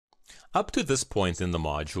Up to this point in the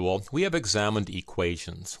module, we have examined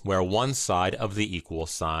equations where one side of the equal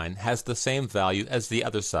sign has the same value as the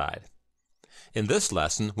other side. In this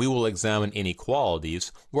lesson, we will examine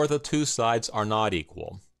inequalities where the two sides are not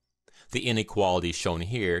equal. The inequality shown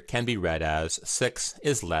here can be read as 6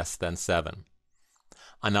 is less than 7.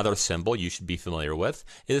 Another symbol you should be familiar with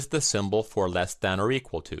is the symbol for less than or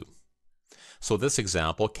equal to. So this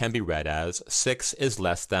example can be read as 6 is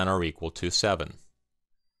less than or equal to 7.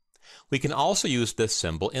 We can also use this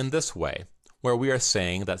symbol in this way, where we are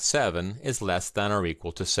saying that 7 is less than or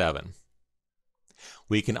equal to 7.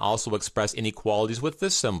 We can also express inequalities with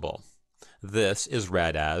this symbol. This is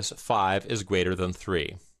read as 5 is greater than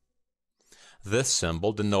 3. This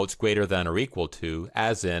symbol denotes greater than or equal to,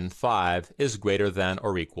 as in 5 is greater than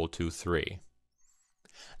or equal to 3.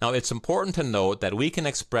 Now it's important to note that we can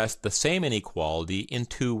express the same inequality in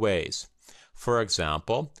two ways. For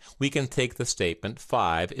example, we can take the statement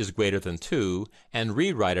 5 is greater than 2 and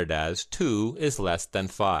rewrite it as 2 is less than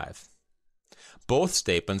 5. Both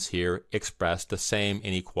statements here express the same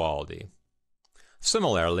inequality.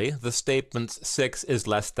 Similarly, the statements 6 is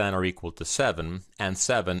less than or equal to 7 and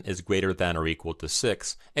 7 is greater than or equal to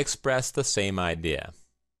 6 express the same idea.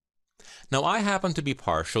 Now I happen to be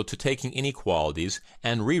partial to taking inequalities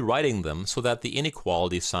and rewriting them so that the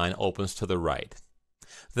inequality sign opens to the right.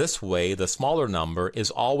 This way, the smaller number is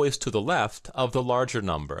always to the left of the larger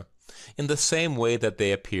number, in the same way that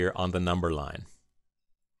they appear on the number line.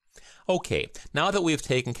 Okay, now that we've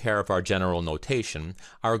taken care of our general notation,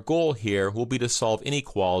 our goal here will be to solve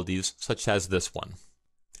inequalities such as this one.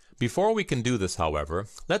 Before we can do this, however,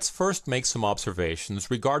 let's first make some observations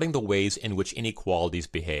regarding the ways in which inequalities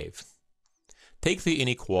behave. Take the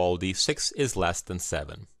inequality 6 is less than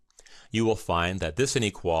 7. You will find that this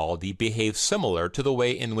inequality behaves similar to the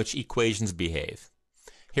way in which equations behave.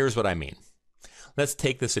 Here's what I mean. Let's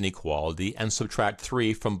take this inequality and subtract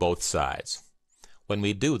 3 from both sides. When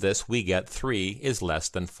we do this, we get 3 is less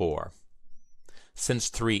than 4. Since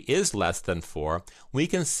 3 is less than 4, we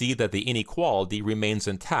can see that the inequality remains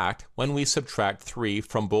intact when we subtract 3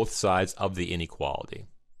 from both sides of the inequality.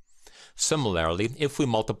 Similarly, if we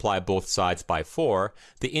multiply both sides by 4,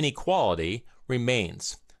 the inequality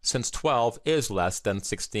remains, since 12 is less than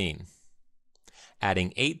 16.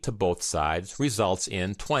 Adding 8 to both sides results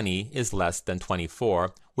in 20 is less than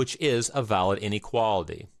 24, which is a valid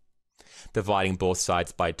inequality. Dividing both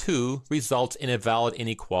sides by 2 results in a valid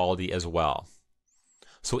inequality as well.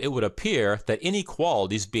 So it would appear that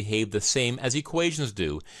inequalities behave the same as equations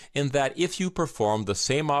do, in that if you perform the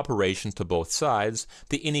same operation to both sides,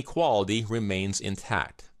 the inequality remains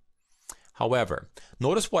intact. However,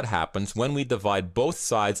 notice what happens when we divide both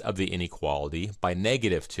sides of the inequality by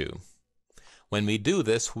 -2. When we do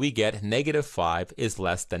this, we get -5 is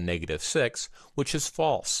less than -6, which is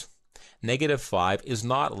false. -5 is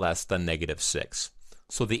not less than -6,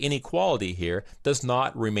 so the inequality here does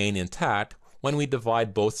not remain intact when we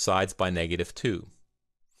divide both sides by -2.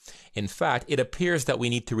 In fact, it appears that we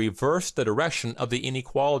need to reverse the direction of the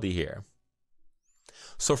inequality here.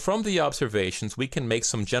 So from the observations, we can make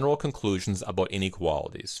some general conclusions about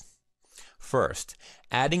inequalities. First,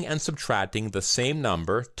 adding and subtracting the same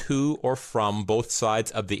number to or from both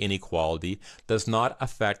sides of the inequality does not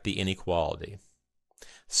affect the inequality.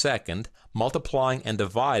 Second, multiplying and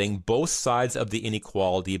dividing both sides of the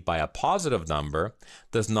inequality by a positive number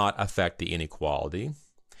does not affect the inequality.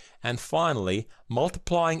 And finally,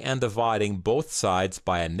 multiplying and dividing both sides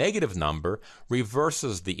by a negative number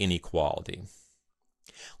reverses the inequality.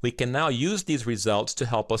 We can now use these results to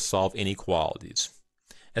help us solve inequalities.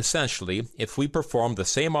 Essentially, if we perform the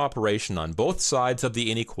same operation on both sides of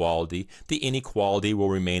the inequality will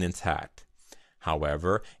remain intact.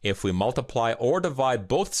 However, if we multiply or divide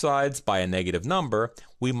both sides by a negative number,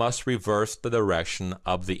 we must reverse the direction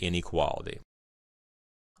of the inequality.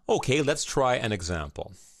 Okay, let's try an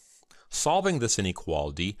example. Solving this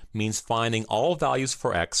inequality means finding all values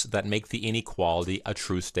for x that make the inequality a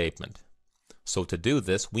true statement. So to do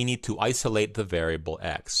this, we need to isolate the variable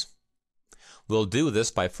x. We'll do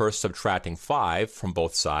this by first subtracting 5 from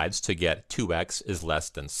both sides to get 2x is less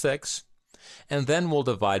than 6, and then we'll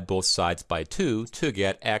divide both sides by 2 to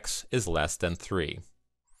get x is less than 3.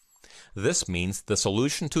 This means the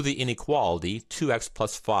solution to the inequality 2x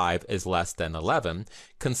plus 5 is less than 11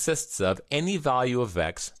 consists of any value of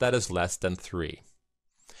x that is less than 3.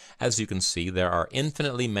 As you can see, there are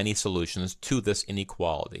infinitely many solutions to this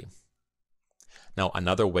inequality. Now,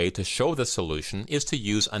 another way to show the solution is to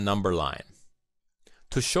use a number line.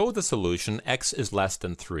 To show the solution x is less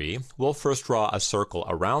than 3, we'll first draw a circle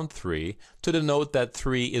around 3 to denote that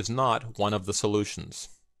 3 is not one of the solutions.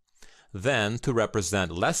 Then, to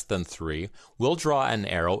represent less than 3, we'll draw an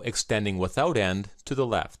arrow extending without end to the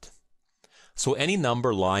left. So any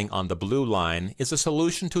number lying on the blue line is a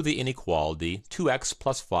solution to the inequality 2x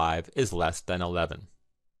plus 5 is less than 11.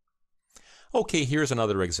 Okay, here's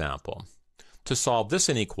another example. To solve this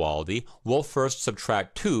inequality, we'll first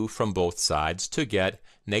subtract 2 from both sides to get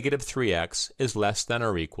negative 3x is less than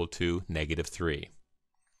or equal to negative 3.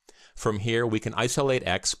 From here, we can isolate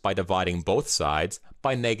x by dividing both sides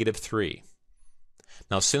by negative 3.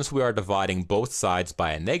 Now, since we are dividing both sides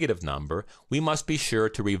by a negative number, we must be sure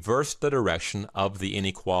to reverse the direction of the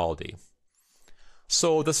inequality.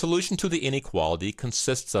 So, the solution to the inequality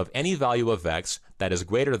consists of any value of x that is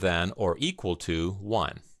greater than or equal to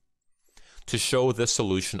 1. To show this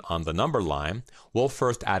solution on the number line, we'll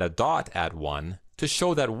first add a dot at 1 to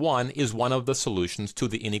show that 1 is one of the solutions to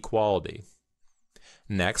the inequality.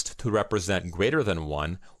 Next, to represent greater than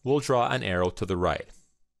 1, we'll draw an arrow to the right.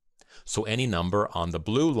 So any number on the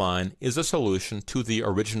blue line is a solution to the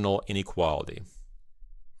original inequality.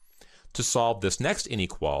 To solve this next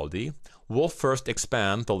inequality, we'll first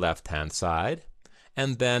expand the left-hand side,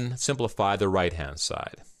 and then simplify the right-hand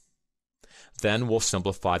side. Then we'll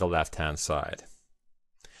simplify the left-hand side.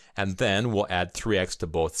 And then we'll add 3x to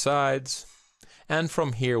both sides, and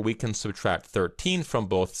from here we can subtract 13 from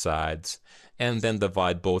both sides, and then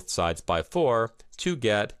divide both sides by 4 to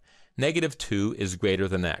get negative 2 is greater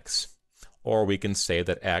than x, or we can say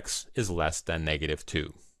that x is less than negative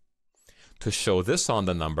 2. To show this on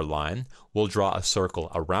the number line, we'll draw a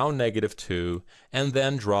circle around negative 2 and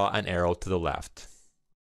then draw an arrow to the left.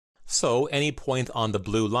 So any point on the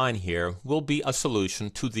blue line here will be a solution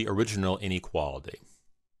to the original inequality.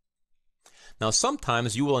 Now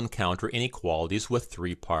sometimes you will encounter inequalities with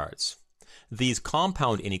 3 parts. These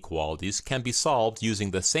compound inequalities can be solved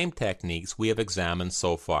using the same techniques we have examined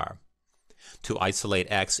so far. To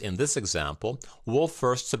isolate x in this example, we'll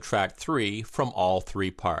first subtract 3 from all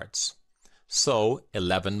 3 parts. So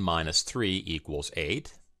 11 minus 3 equals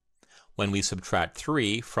 8. When we subtract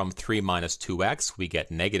 3 from 3 minus 2x, we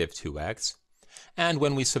get negative 2x. And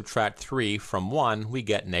when we subtract 3 from 1, we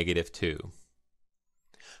get negative 2.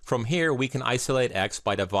 From here, we can isolate x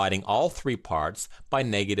by dividing all 3 parts by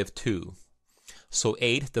negative 2. So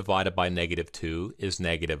 8 divided by negative 2 is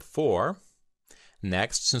negative 4.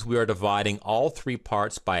 Next, since we are dividing all 3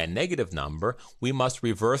 parts by a negative number, we must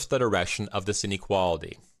reverse the direction of this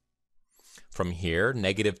inequality. From here,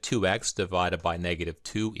 negative 2x divided by negative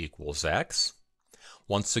 2 equals x.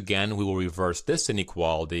 Once again, we will reverse this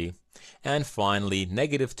inequality. And finally,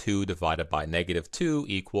 negative 2 divided by negative 2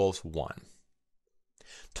 equals 1.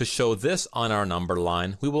 To show this on our number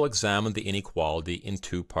line, we will examine the inequality in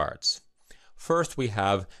 2 parts. First, we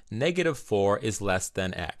have negative 4 is less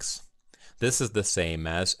than x. This is the same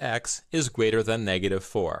as x is greater than negative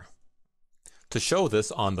 4. To show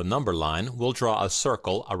this on the number line, we'll draw a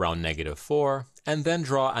circle around negative 4 and then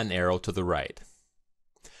draw an arrow to the right.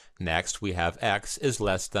 Next, we have x is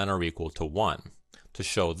less than or equal to 1. To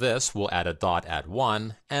show this, we'll add a dot at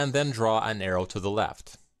 1 and then draw an arrow to the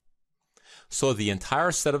left. So the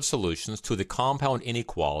entire set of solutions to the compound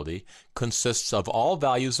inequality consists of all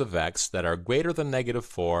values of x that are greater than negative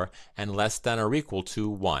 4 and less than or equal to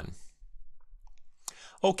 1.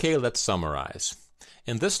 Okay, let's summarize.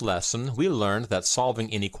 In this lesson, we learned that solving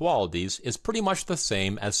inequalities is pretty much the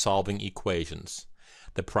same as solving equations.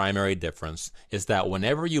 The primary difference is that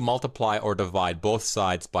whenever you multiply or divide both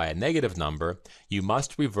sides by a negative number, you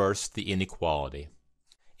must reverse the inequality.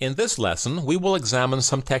 In this lesson, we will examine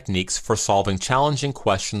some techniques for solving challenging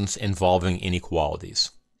questions involving inequalities.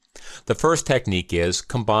 The first technique is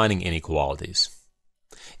combining inequalities.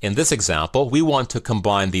 In this example, we want to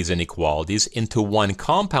combine these inequalities into one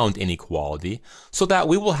compound inequality so that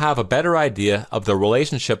we will have a better idea of the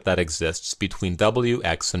relationship that exists between w,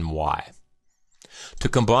 x, and y. To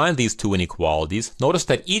combine these 2 inequalities, notice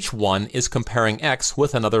that each one is comparing x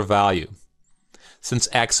with another value. Since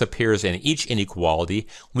x appears in each inequality,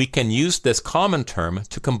 we can use this common term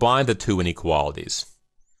to combine the 2 inequalities.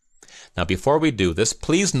 Now before we do this,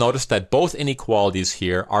 please notice that both inequalities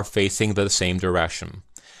here are facing the same direction.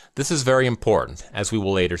 This is very important, as we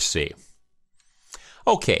will later see.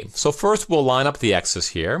 Okay, so first we'll line up the x's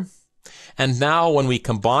here. And now when we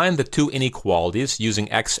combine the 2 inequalities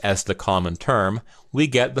using x as the common term, we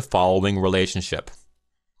get the following relationship.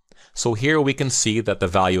 So here we can see that the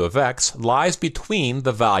value of x lies between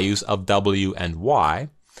the values of w and y,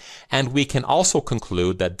 and we can also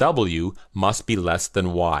conclude that w must be less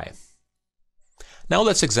than y. Now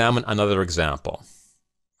let's examine another example.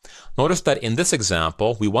 Notice that in this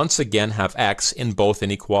example, we once again have x in both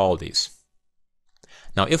inequalities.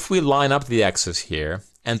 Now if we line up the x's here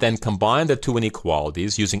and then combine the two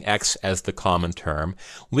inequalities using x as the common term,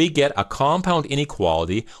 we get a compound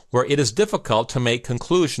inequality where it is difficult to make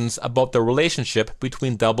conclusions about the relationship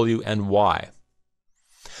between w and y.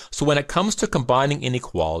 So when it comes to combining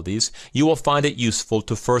inequalities, you will find it useful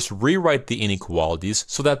to first rewrite the inequalities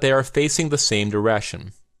so that they are facing the same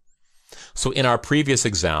direction. So in our previous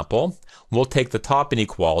example, we'll take the top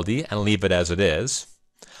inequality and leave it as it is,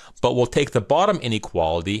 but we'll take the bottom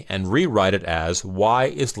inequality and rewrite it as y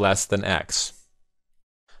is less than x.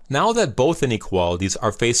 Now that both inequalities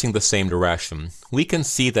are facing the same direction, we can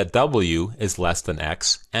see that w is less than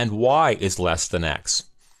x and y is less than x.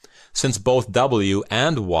 Since both w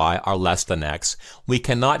and y are less than x, we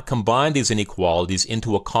cannot combine these inequalities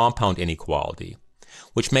into a compound inequality,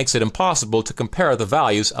 which makes it impossible to compare the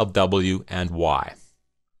values of w and y.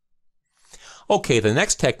 Okay, the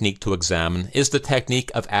next technique to examine is the technique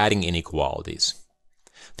of adding inequalities.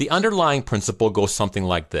 The underlying principle goes something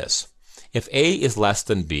like this. If a is less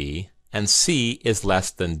than b and c is less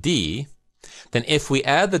than d, then if we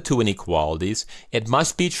add the two inequalities, it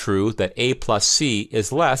must be true that a plus c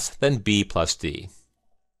is less than b plus d.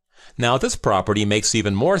 Now this property makes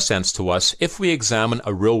even more sense to us if we examine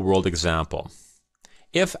a real-world example.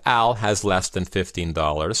 If Al has less than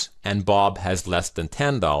 $15 and Bob has less than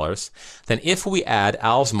 $10, then if we add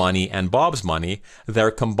Al's money and Bob's money,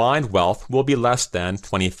 their combined wealth will be less than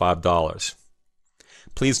 $25.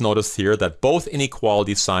 Please notice here that both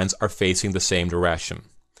inequality signs are facing the same direction.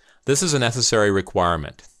 This is a necessary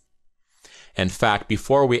requirement. In fact,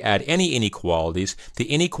 before we add any inequalities,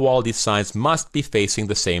 the inequality signs must be facing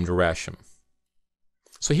the same direction.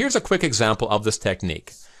 So here's a quick example of this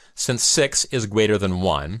technique. Since 6 is greater than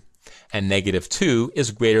 1 and negative 2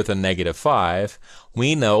 is greater than negative 5,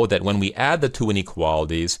 we know that when we add the two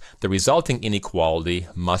inequalities, the resulting inequality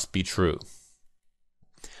must be true.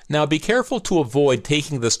 Now be careful to avoid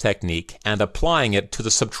taking this technique and applying it to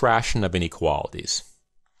the subtraction of inequalities.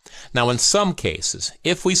 Now in some cases,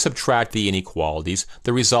 if we subtract the inequalities,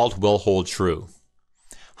 the result will hold true.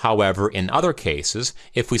 However, in other cases,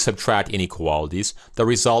 if we subtract inequalities, the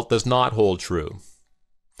result does not hold true.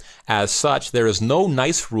 As such, there is no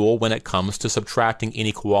nice rule when it comes to subtracting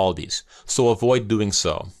inequalities, so avoid doing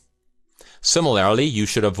so. Similarly, you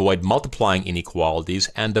should avoid multiplying inequalities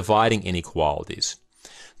and dividing inequalities.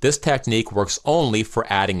 This technique works only for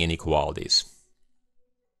adding inequalities.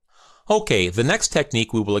 Okay, the next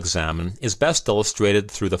technique we will examine is best illustrated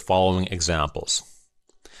through the following examples.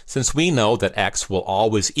 Since we know that x will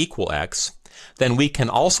always equal x, then we can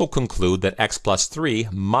also conclude that x plus 3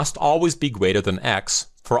 must always be greater than x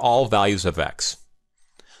for all values of x.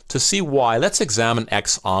 To see why, let's examine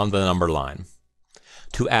x on the number line.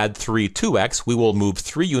 To add 3 to x, we will move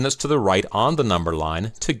 3 units to the right on the number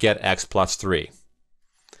line to get x plus 3.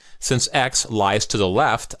 Since x lies to the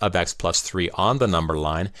left of x plus 3 on the number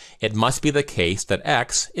line, it must be the case that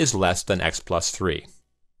x is less than x plus 3.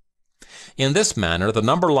 In this manner, the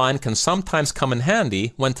number line can sometimes come in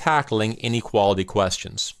handy when tackling inequality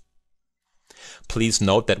questions. Please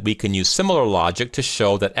note that we can use similar logic to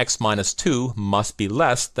show that x minus 2 must be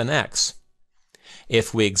less than x.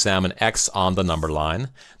 If we examine x on the number line,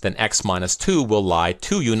 then x minus 2 will lie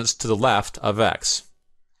 2 units to the left of x.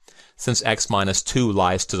 Since x minus 2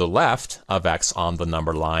 lies to the left of x on the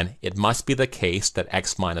number line, it must be the case that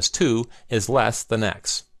x minus 2 is less than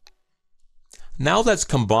x. Now let's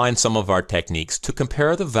combine some of our techniques to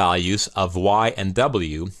compare the values of y and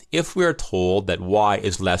w if we are told that y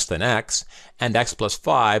is less than x and x plus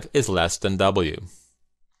 5 is less than w.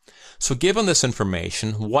 So given this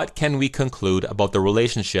information, what can we conclude about the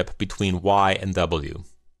relationship between y and w?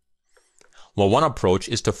 Well, one approach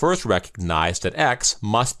is to first recognize that x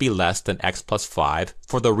must be less than x plus 5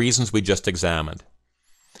 for the reasons we just examined.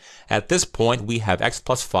 At this point, we have x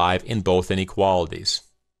plus 5 in both inequalities.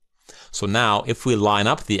 So now, if we line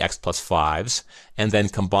up the x plus 5s and then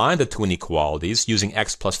combine the two inequalities using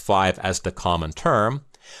x plus 5 as the common term,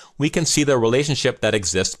 we can see the relationship that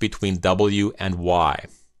exists between w and y.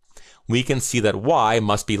 We can see that y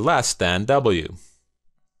must be less than w.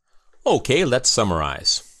 Okay, let's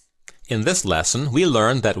summarize. In this lesson, we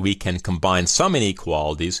learned that we can combine some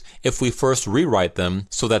inequalities if we first rewrite them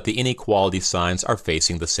so that the inequality signs are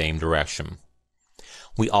facing the same direction.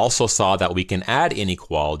 We also saw that we can add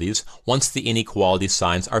inequalities once the inequality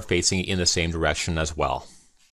signs are facing in the same direction as well.